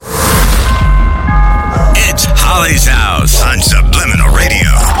Holly's House on Subliminal Radio.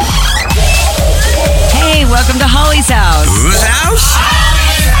 Hey, welcome to Holly's House. Whose house?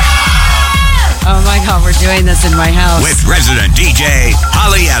 Oh my God, we're doing this in my house. With resident DJ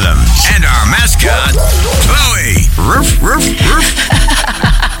Holly Adams and our mascot, Chloe. Roof, roof, roof.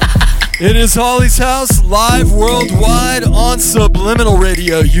 It is Holly's House, live worldwide on Subliminal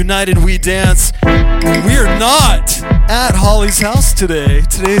Radio. United We Dance. We are not at Holly's House today.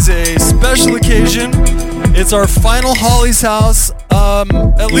 Today's a special occasion. It's our final Holly's House,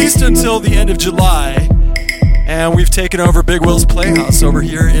 at least until the end of July. And we've taken over Big Will's Playhouse over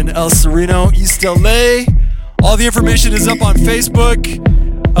here in El Sereno, East LA. All the information is up on Facebook.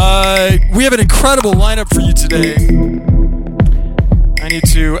 We have an incredible lineup for you today. I need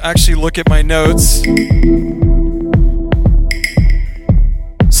to actually look at my notes.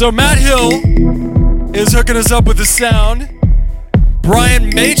 So Matt Hill is hooking us up with the sound. Brian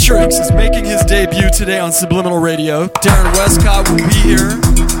Matrix is making his debut today on Subliminal Radio. Darren Westcott will be here.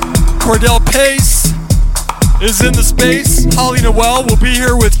 Cordell Pace is in the space. Holly Noel will be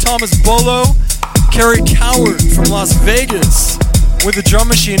here with Thomas Bolo. Carrie Coward from Las Vegas with the drum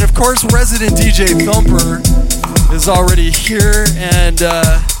machine. Of course, resident DJ Thumper is already here. And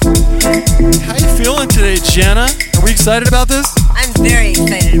how you feeling today, Jana? Are we excited about this? I'm very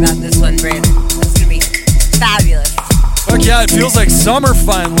excited about this one, Brandon. It's going to be fabulous. Fuck yeah, it feels like summer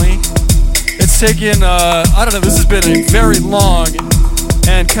finally. It's taken, I don't know, this has been a very long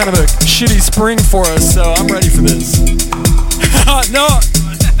and kind of a shitty spring for us, so I'm ready for this. No.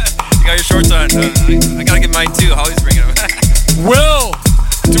 You got your shorts on. I gotta get mine too. Holly's bringing them. Will,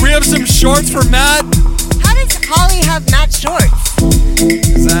 do we have some shorts for Matt? How does Holly have Matt shorts?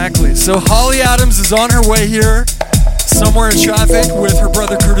 Exactly. So Holly Adams is on her way here, somewhere in traffic with her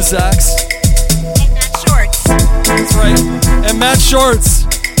brother Curtis Axe. And Matt shorts. That's right. And Matt shorts.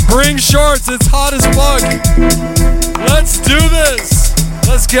 Bring shorts. It's hot as fuck. Let's do this.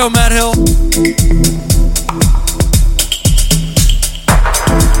 Let's go, Matt Hill.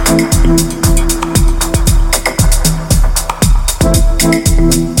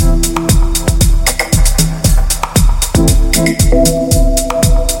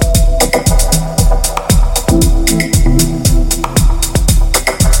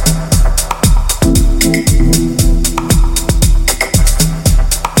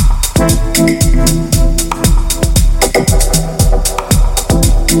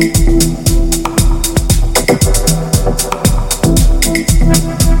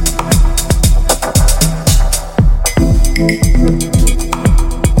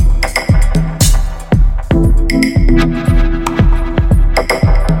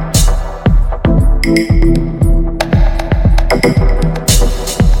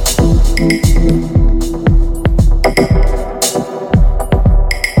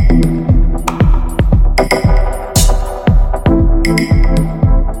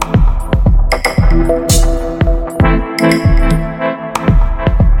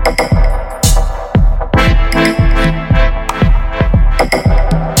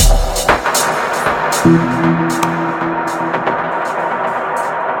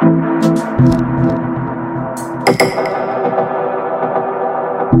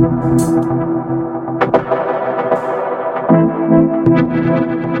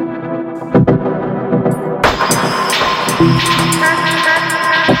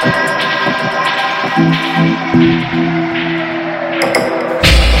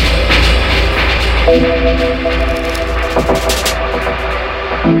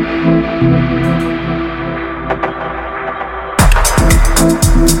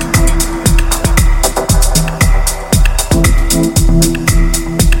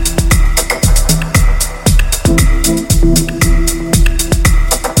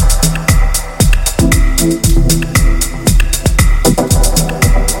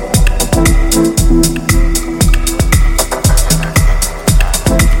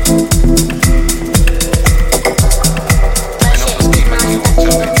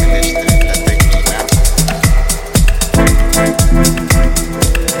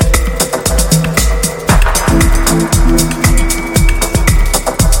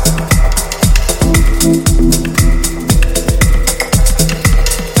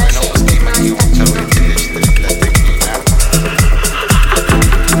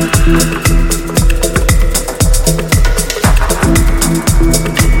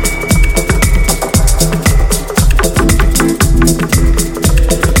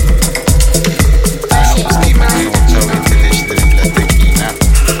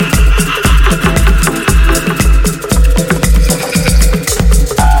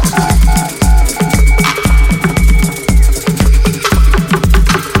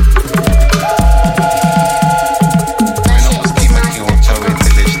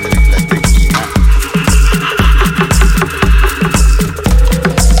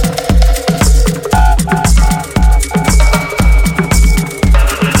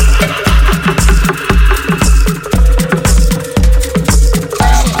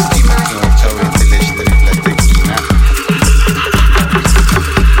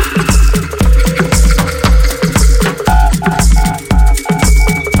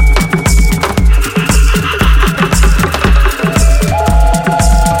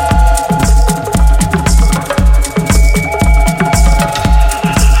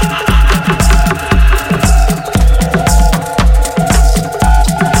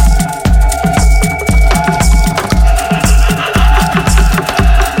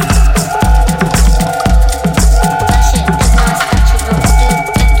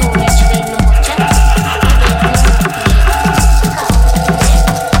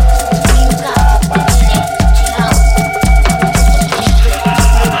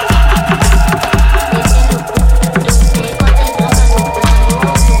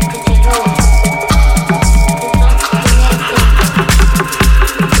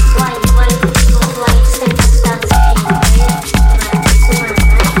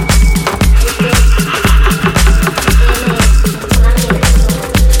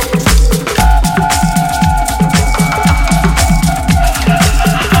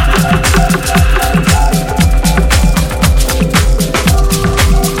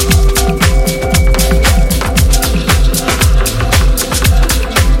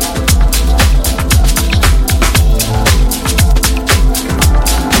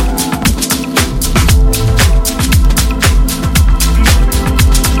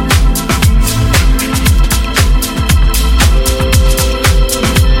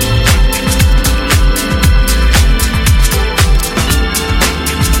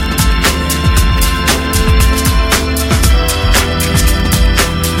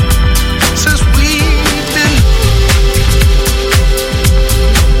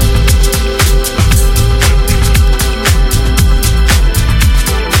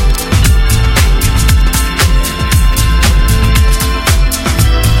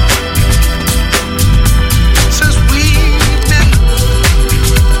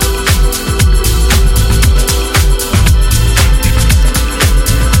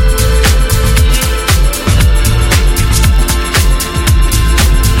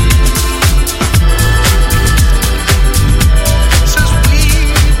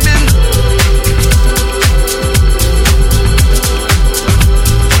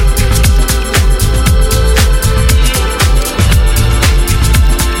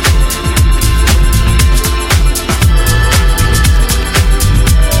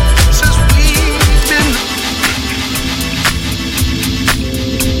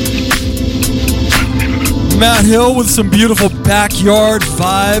 Matt Hill with some beautiful backyard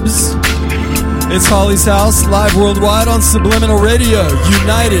vibes. It's Holly's House, live worldwide on Subliminal Radio.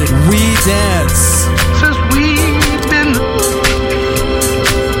 United, we dance. Since we've been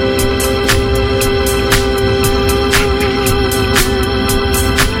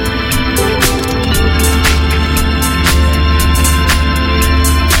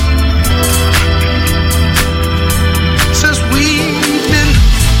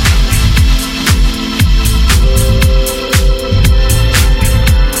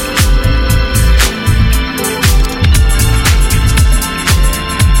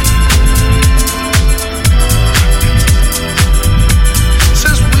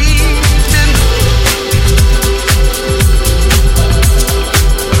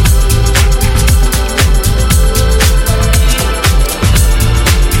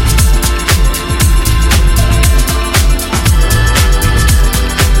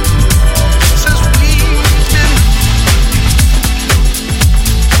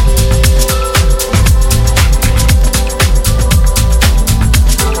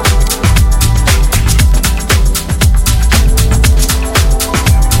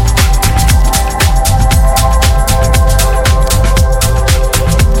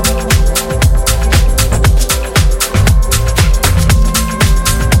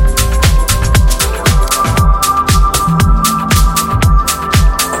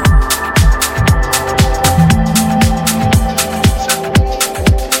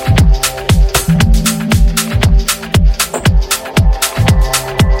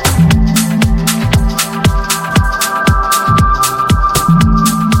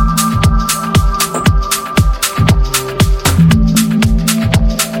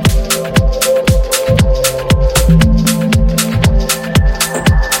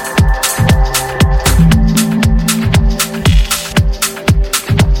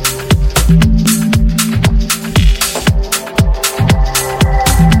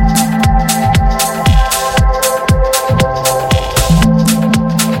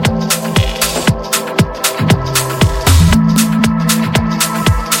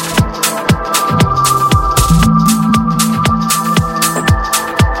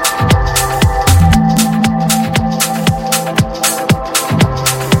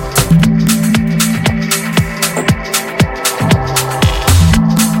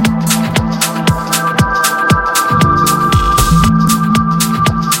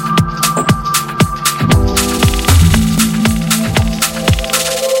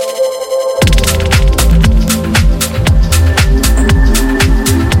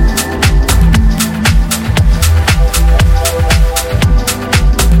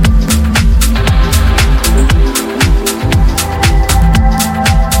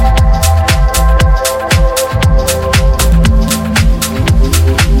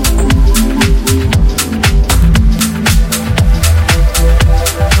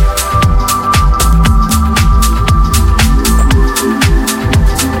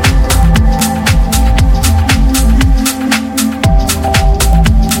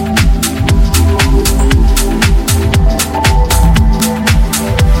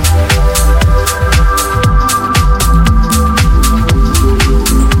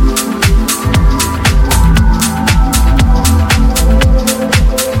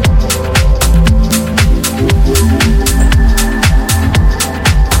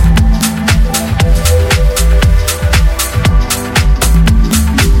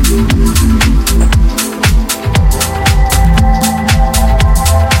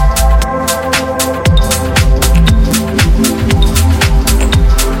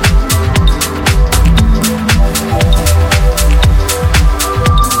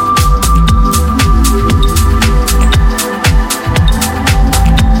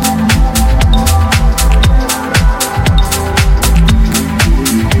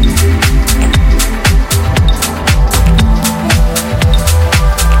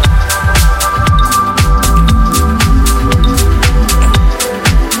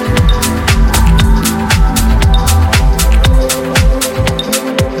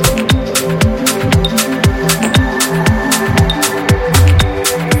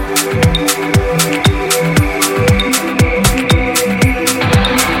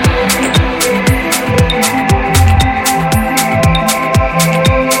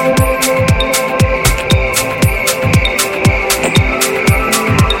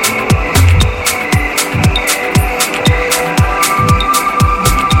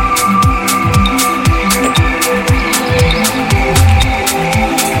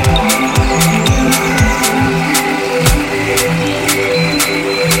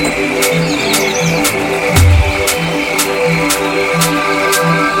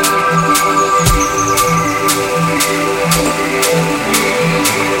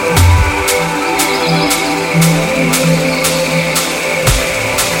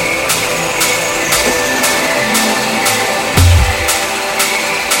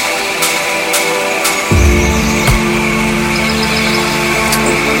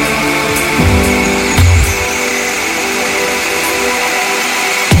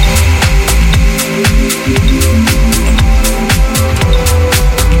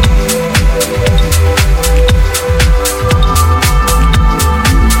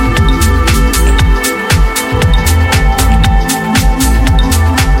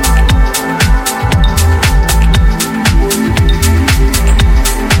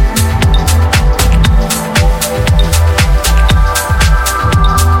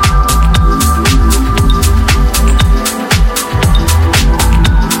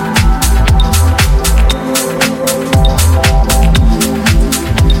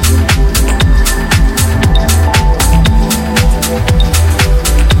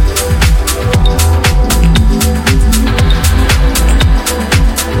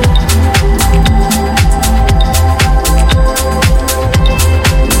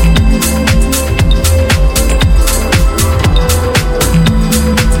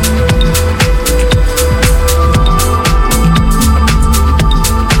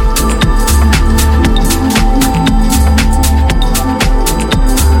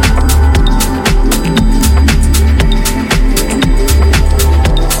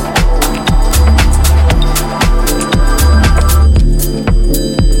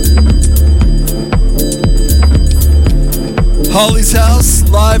Holly's House,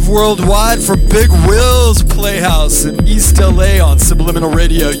 live worldwide from Big Will's Playhouse in East LA on Subliminal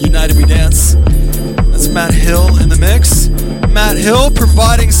Radio, United We Dance. That's Matt Hill in the mix. Matt Hill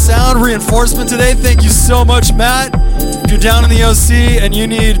providing sound reinforcement today. Thank you so much, Matt. If you're down in the OC and you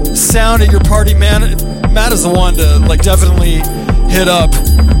need sound at your party, man, Matt is the one to definitely hit up.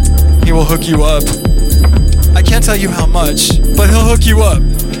 He will hook you up. I can't tell you how much, but he'll hook you up.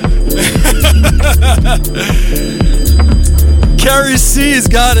 Carrie C's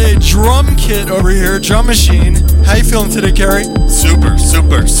got a drum kit over here, drum machine. How you feeling today, Carrie? Super,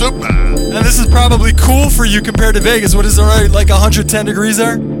 super, super. And this is probably cool for you compared to Vegas. What is it, already 110 degrees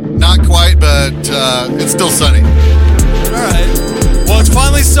there? Not quite, but it's still sunny. All right. Well, it's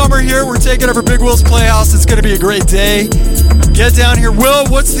finally summer here. We're taking over Big Will's Playhouse. It's going to be a great day. Get down here. Will,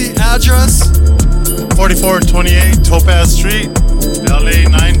 what's the address? 4428 Topaz Street, LA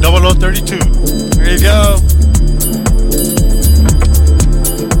 90032. There you go.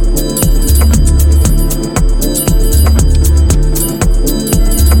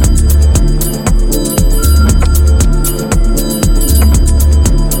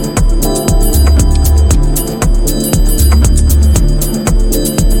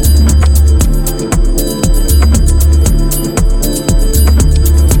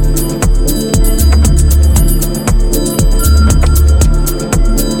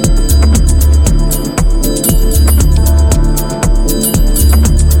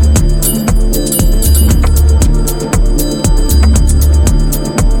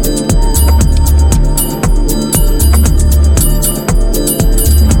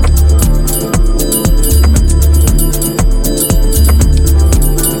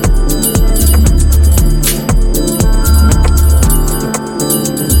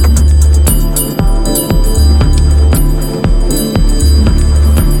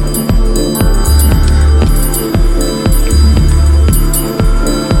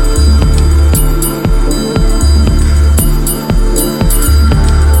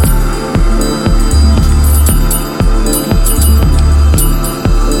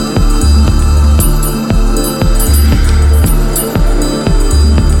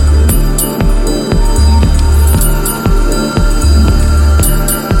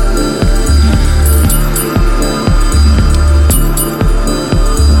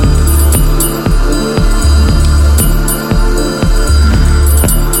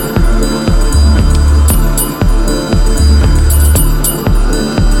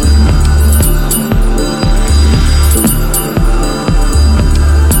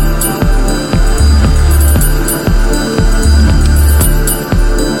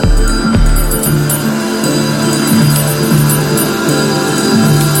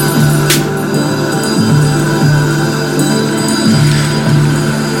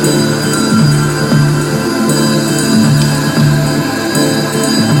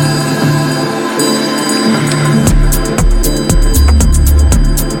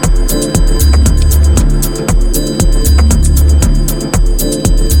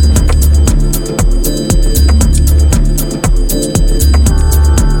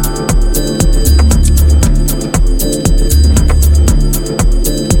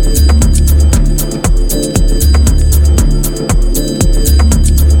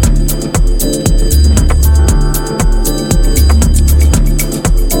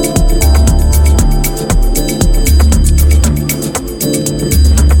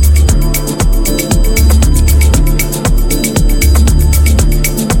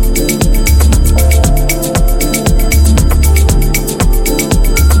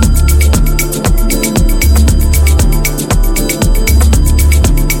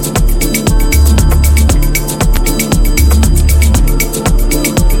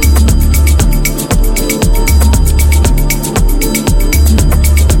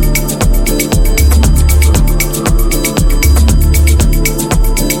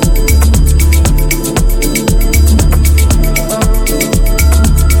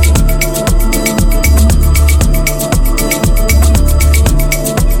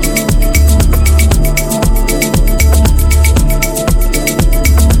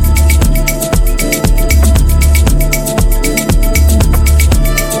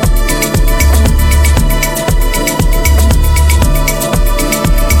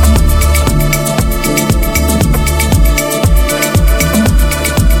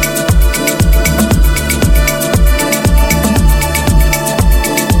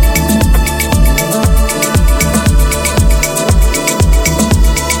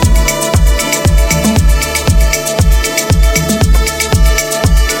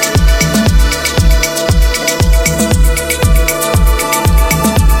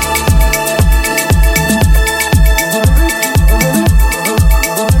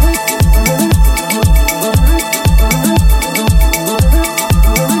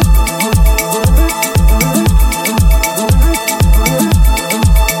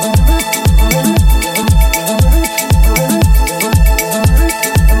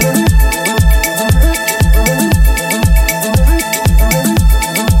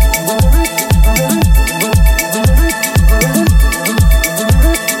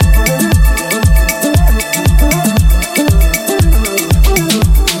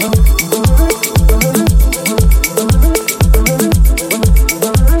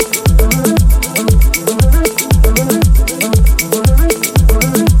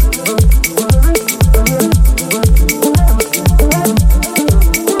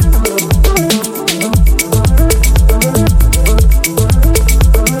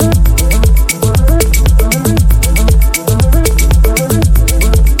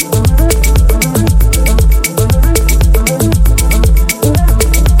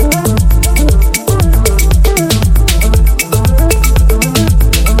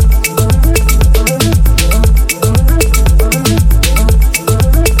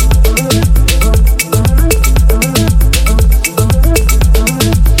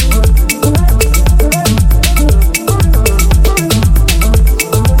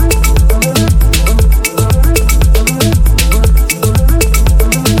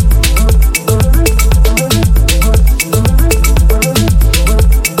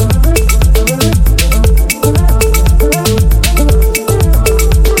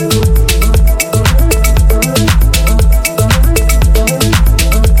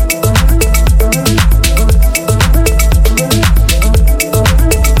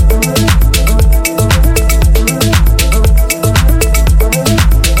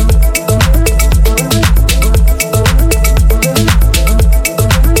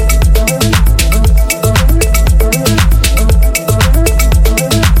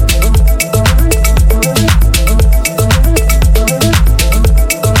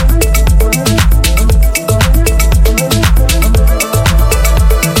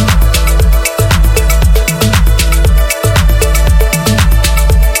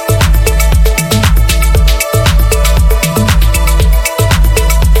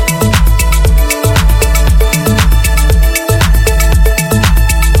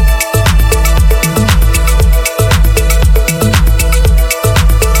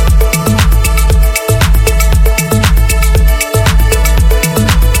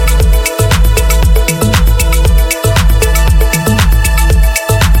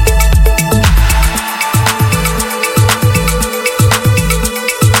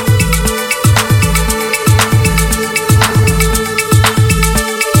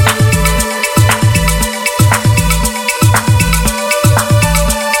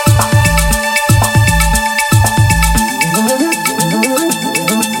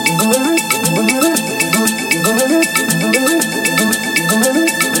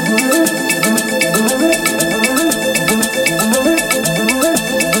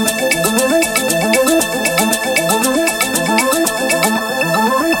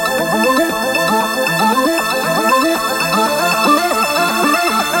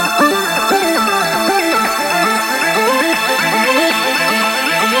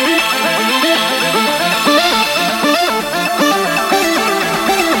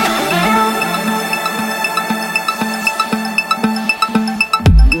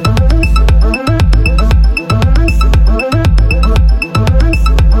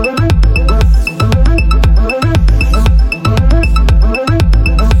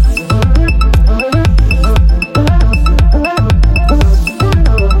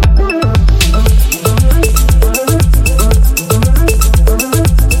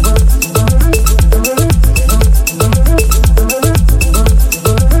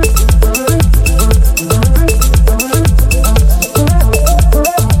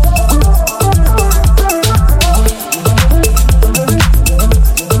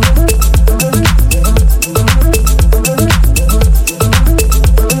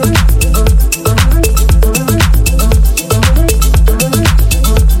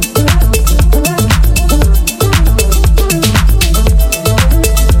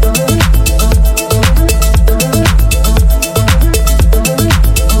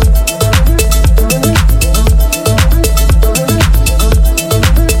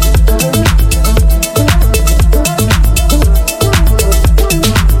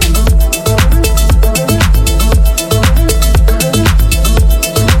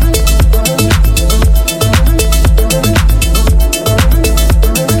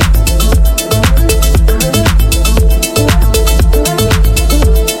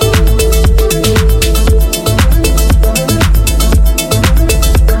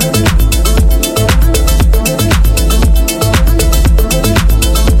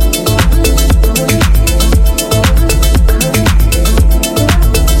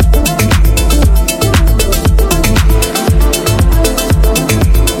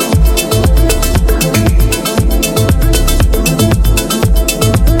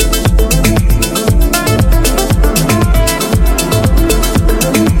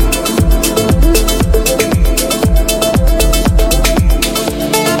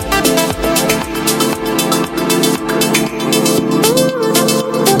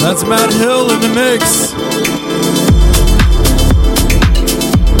 That's Matt Hill in the mix.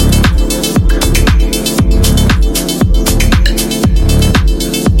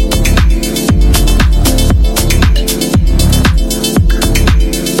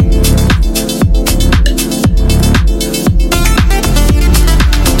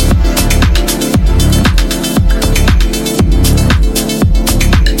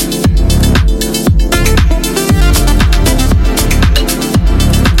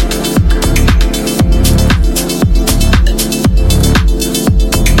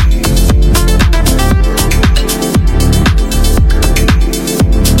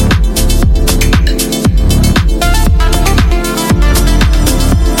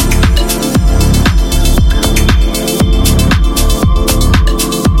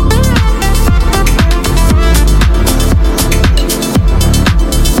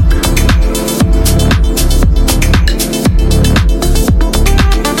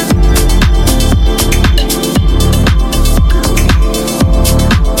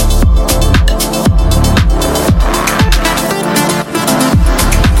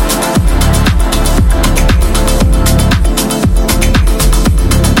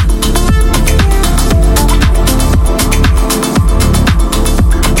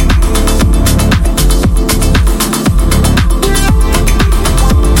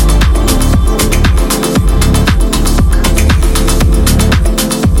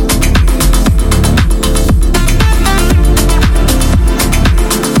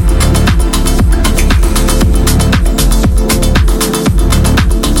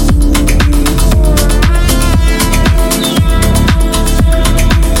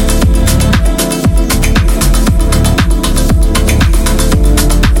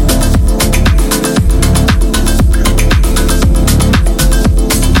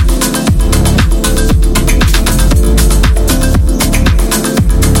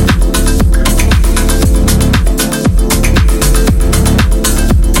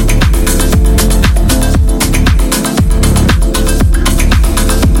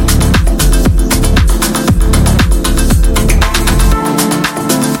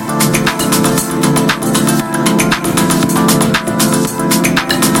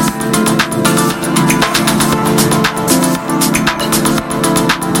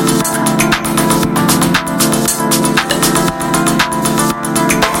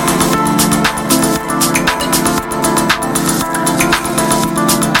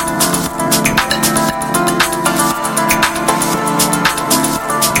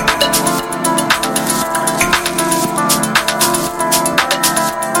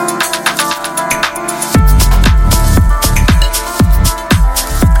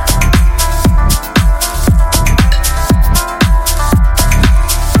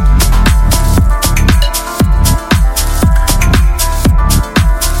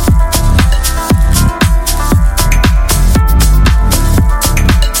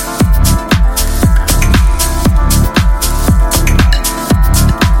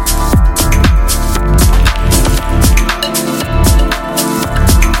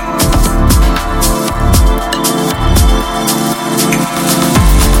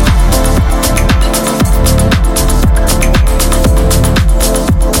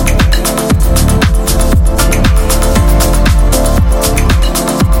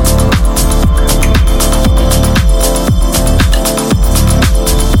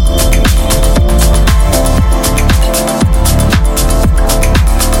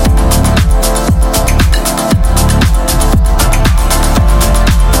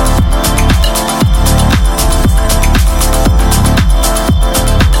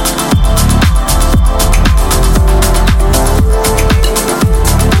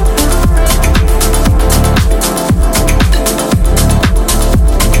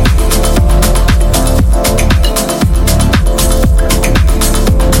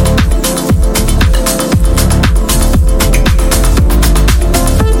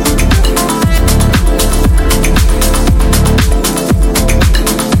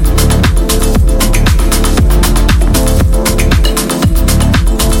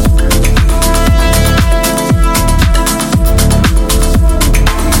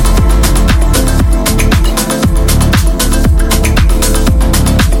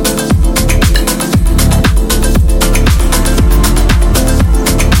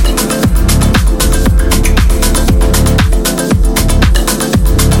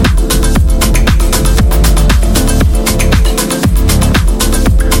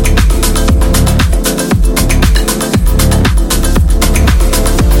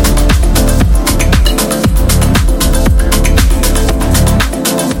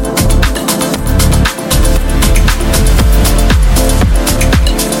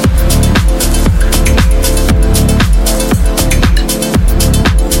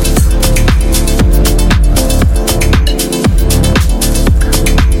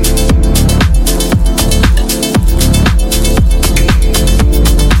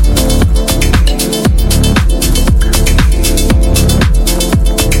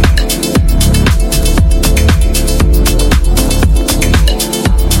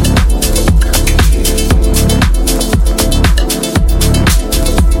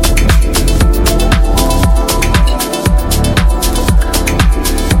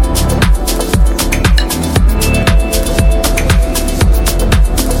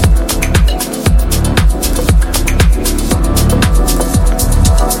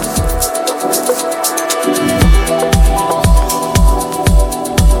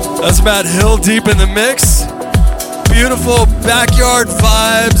 was Matt Hill deep in the mix. Beautiful backyard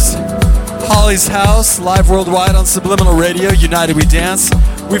vibes. Holly's House, live worldwide on Subliminal Radio, United We Dance.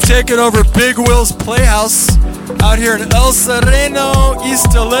 We've taken over Big Will's Playhouse out here in El Sereno,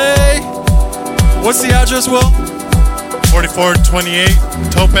 East LA. What's the address, Will?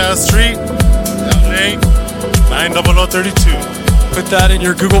 4428 Topaz Street, LA 90032. Put that in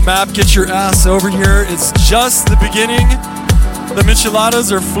your Google map. Get your ass over here. It's just the beginning. The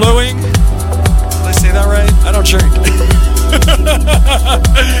micheladas are flowing. Did I say that right? I don't drink.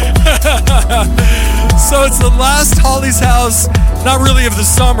 So it's the last Holly's House, not really of the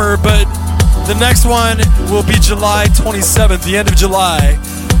summer, but the next one will be July 27th, the end of July.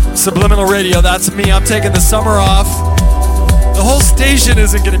 Subliminal Radio, that's me. I'm taking the summer off. The whole station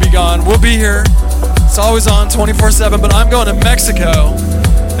isn't going to be gone. We'll be here. It's always on 24/7, but I'm going to Mexico.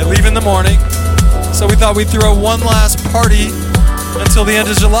 I leave in the morning. So we thought we'd throw one last party until the end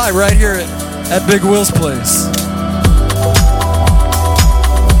of July right here at Big Will's place.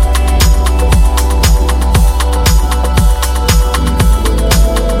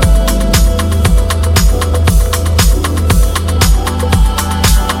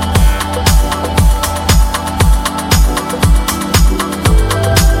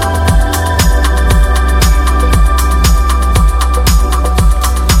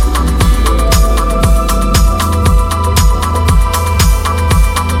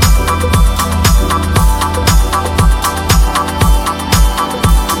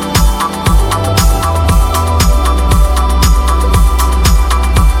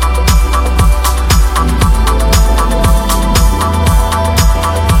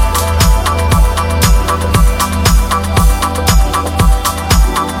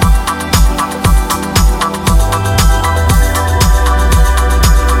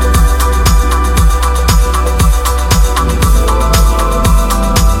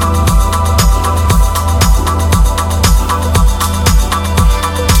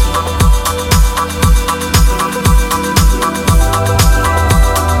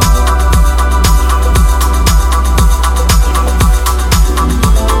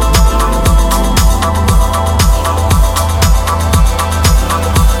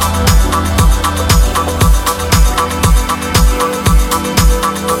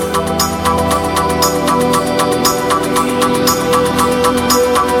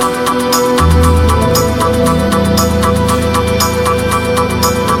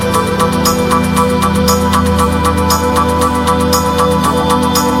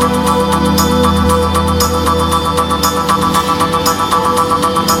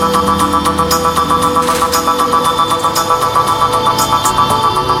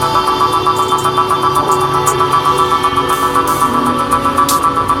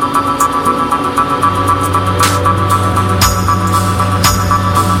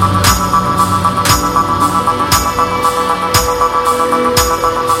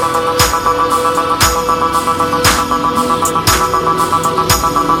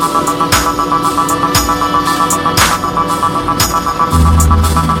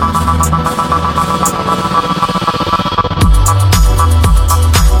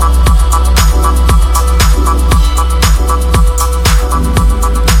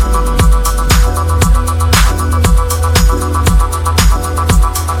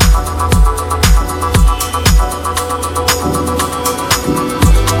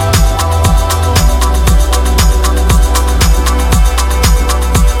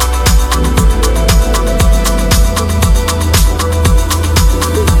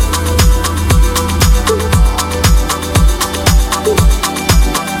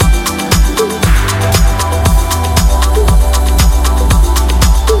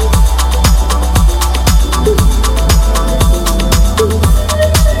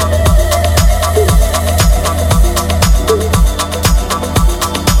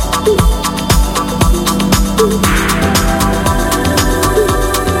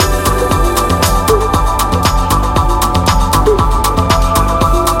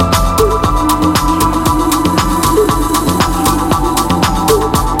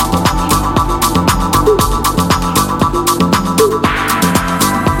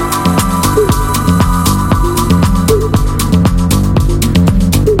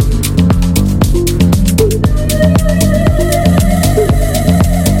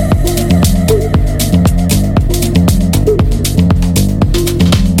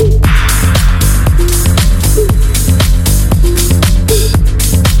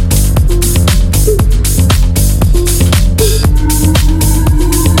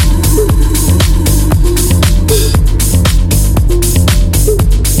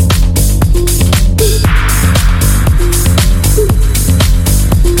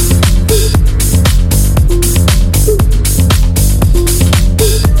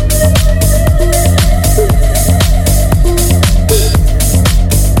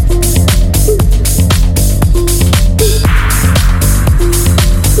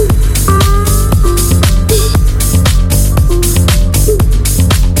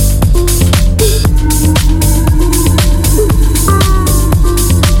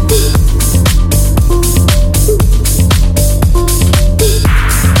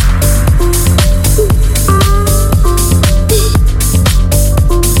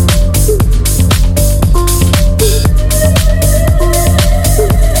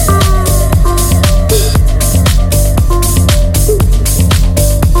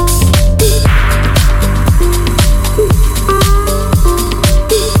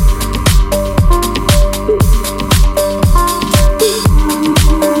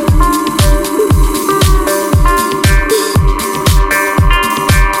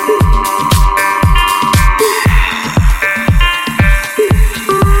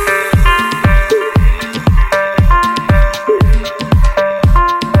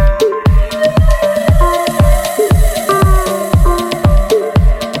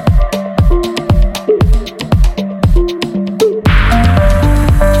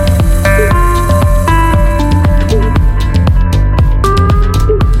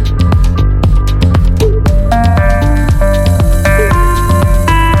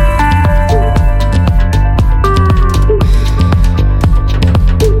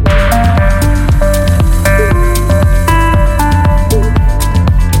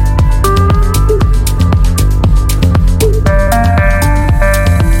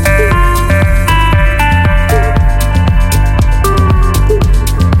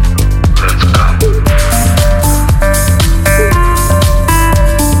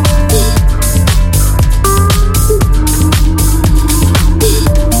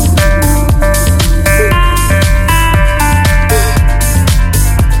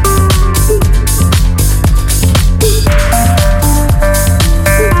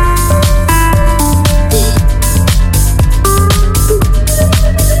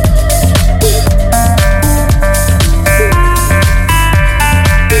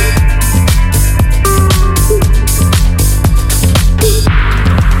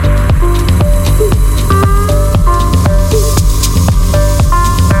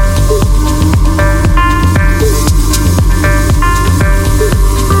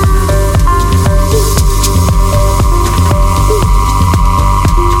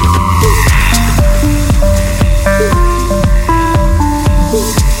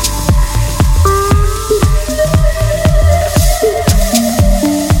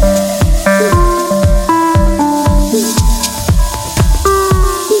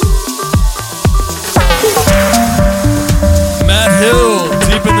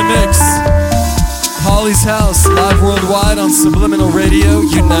 Radio,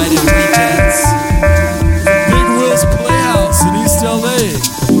 United We Dance. Big Will's Playhouse in East LA.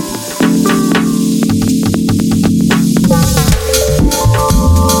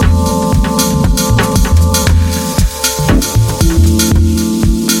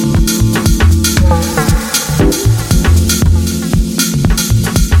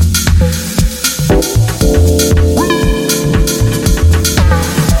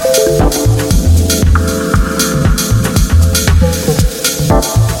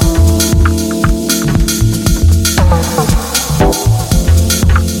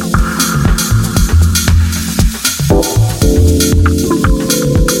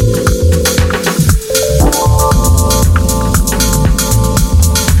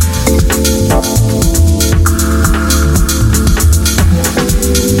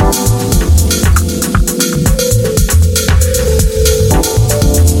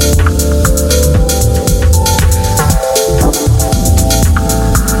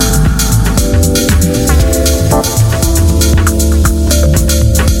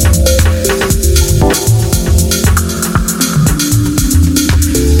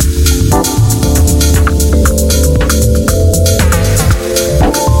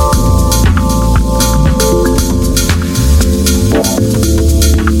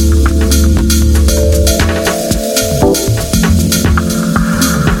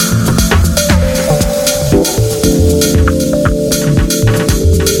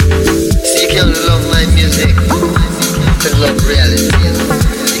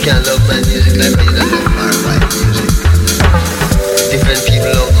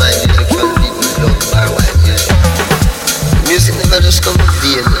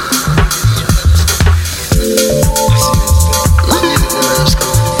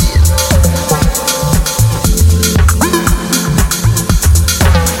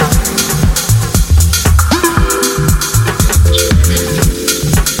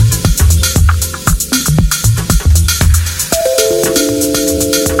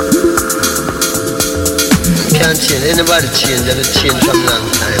 Anybody change, and it changed from long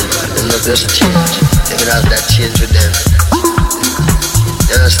time. And not just change. They will have that change with them.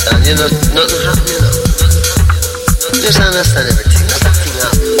 You understand? You know, nothing happen, you know. Just understand everything. That's a thing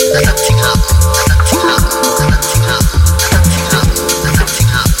happen. That's a thing happen. That's a thing happen. That's a thing happen. That's a thing happen. That's a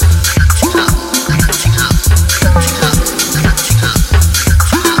thing happen. That's a thing happen. That's a thing happen. That's a thing happen. That's a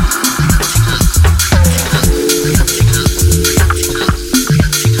thing happen.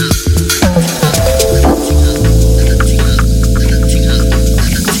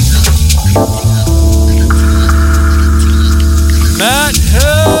 Matt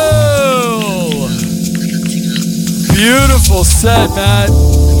Hill! Beautiful set, Matt.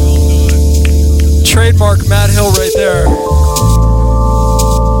 Trademark Matt Hill right there.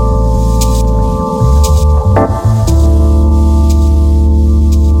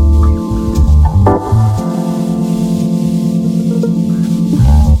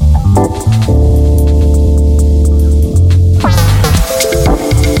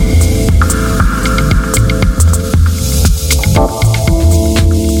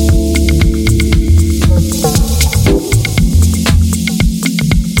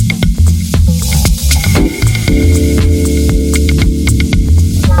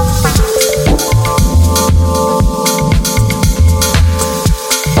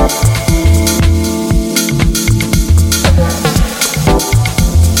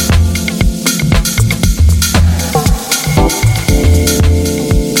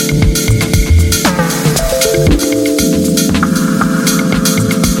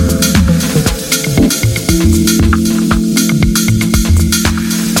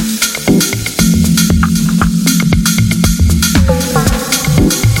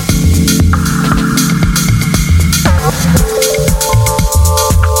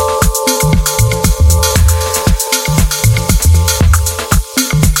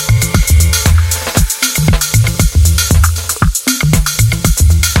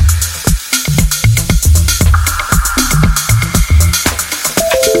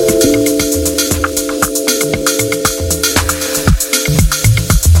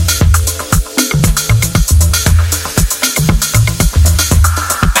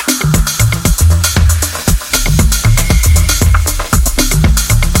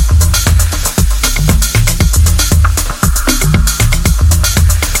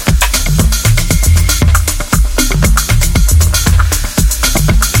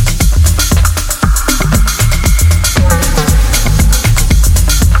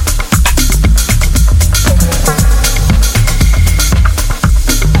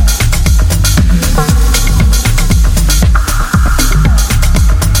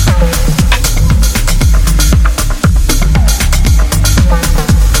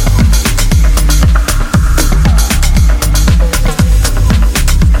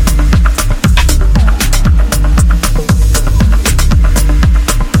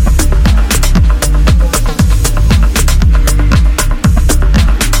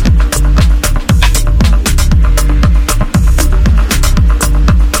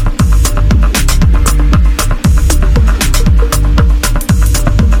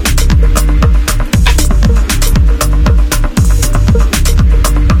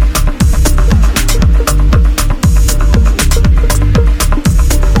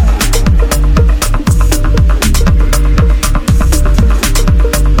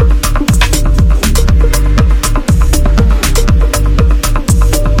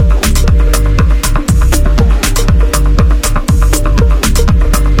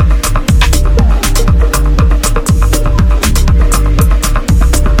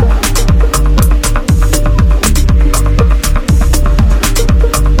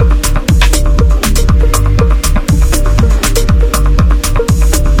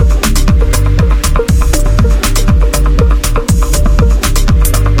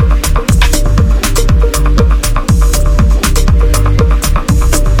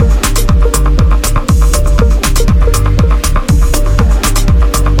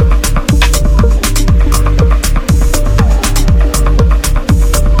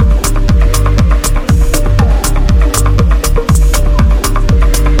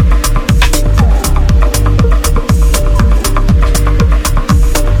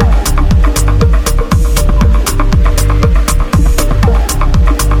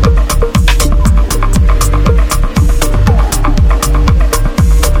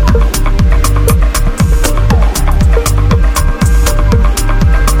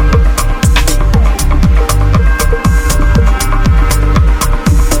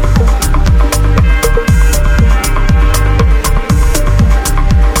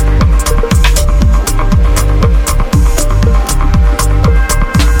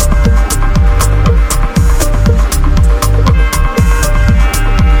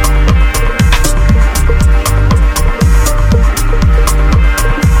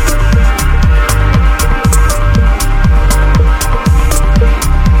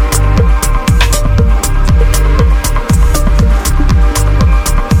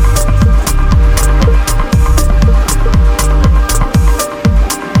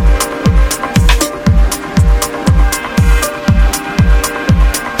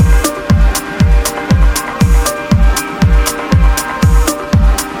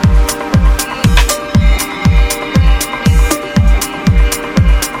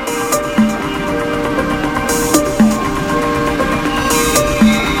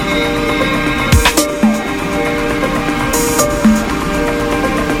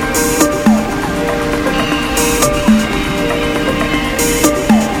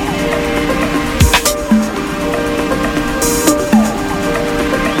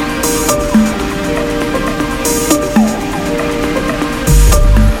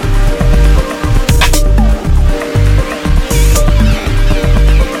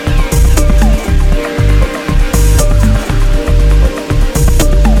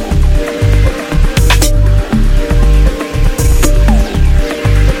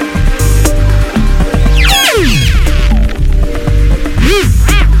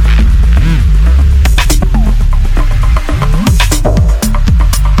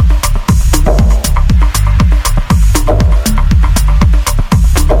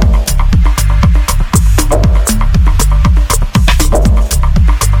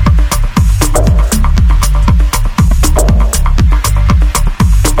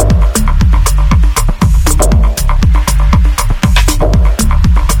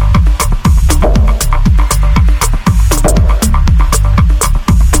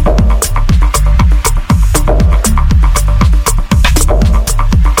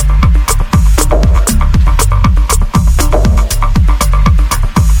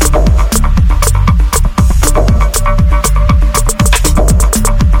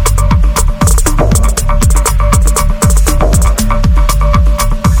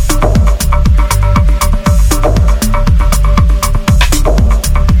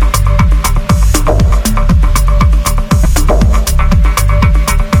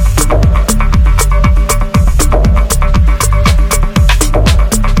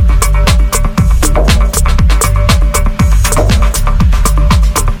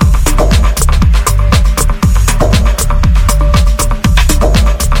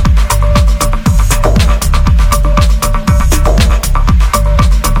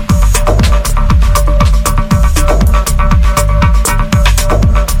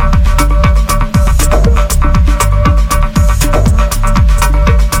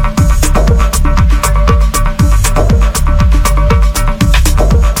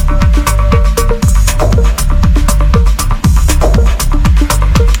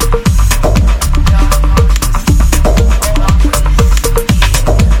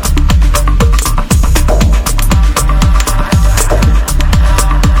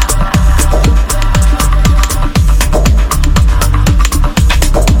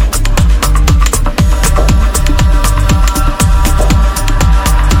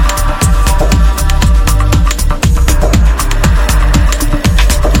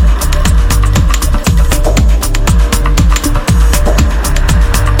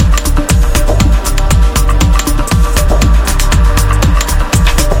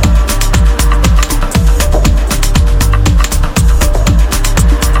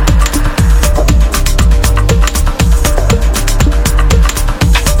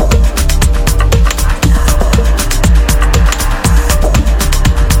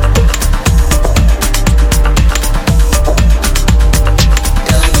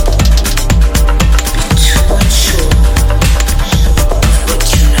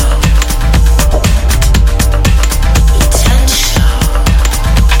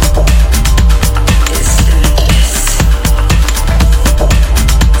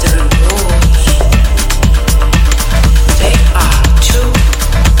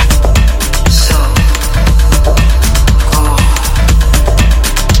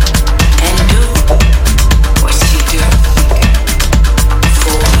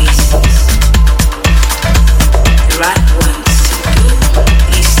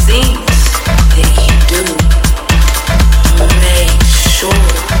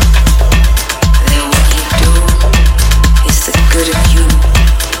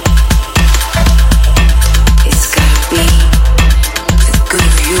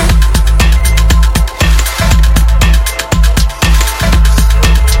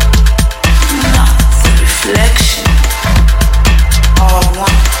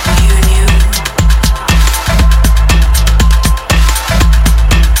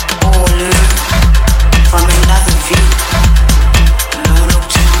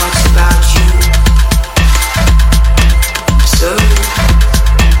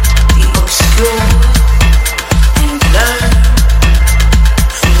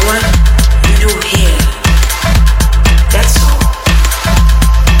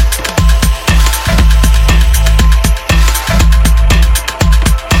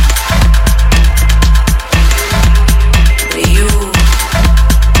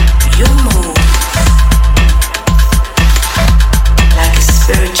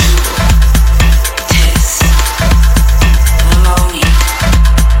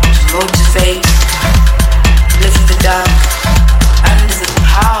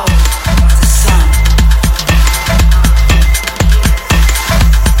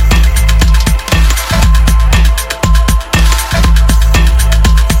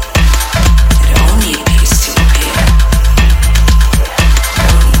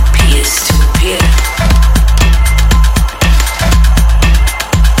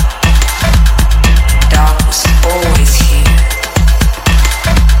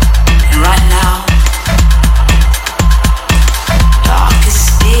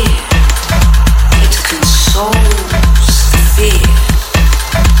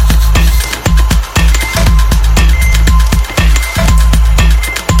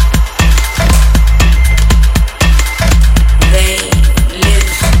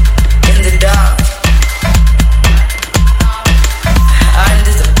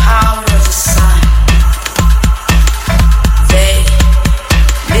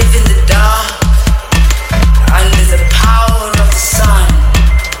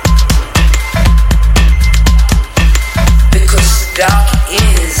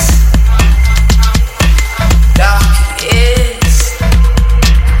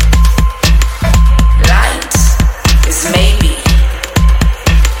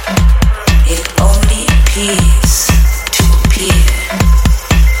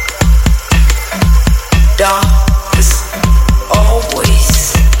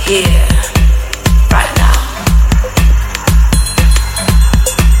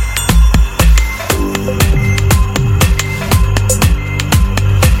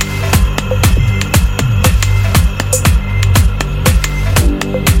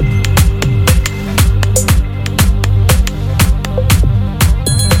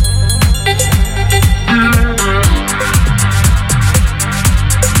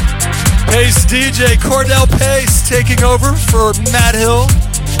 Pace DJ Cordell Pace taking over for Matt Hill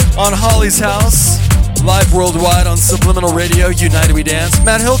on Holly's House. Live worldwide on Subliminal Radio, United We Dance.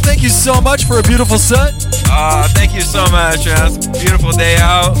 Matt Hill, thank you so much for a beautiful set. Thank you so much, man. It's a beautiful day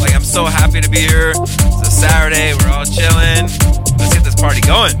out. Like, I'm so happy to be here. It's a Saturday. We're all chilling. Let's get this party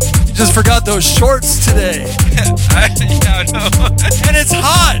going. You just forgot those shorts today. I know. And it's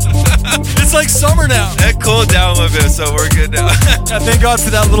hot. It's like summer now. It cooled down a little bit, so we're good now. Yeah, thank God for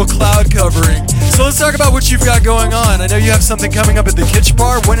that little cloud covering. So let's talk about what you've got going on. I know you have something coming up at the Kitsch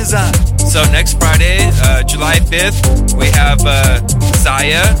Bar. When is that? So next Friday, July 5th, we have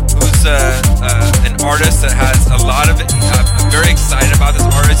Zaya, who's an artist that has a lot of. I'm very excited about this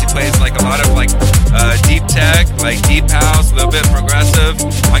artist. He plays like a lot of deep tech, like deep house, a little bit progressive.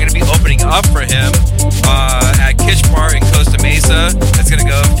 I'm gonna be opening up for him at Kitsch Bar in Costa Mesa. It's gonna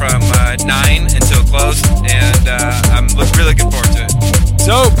go from 9 until close, and I'm really looking forward to it.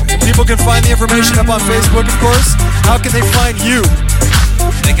 Dope. People can find the information up on Facebook, of course. How can they find you?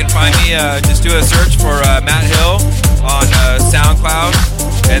 They can find me, just do a search for Matt Hill on SoundCloud,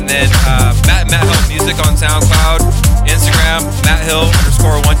 and then Matt Hill Music on SoundCloud, Instagram, Matt Hill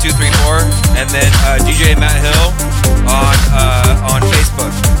 _1234, and then DJ Matt Hill on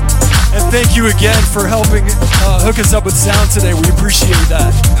Facebook. And thank you again for helping hook us up with sound today. We appreciate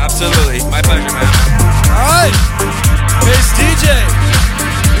that. Absolutely. My pleasure, man. All right. Pace DJ.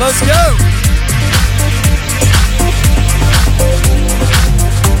 Let's go.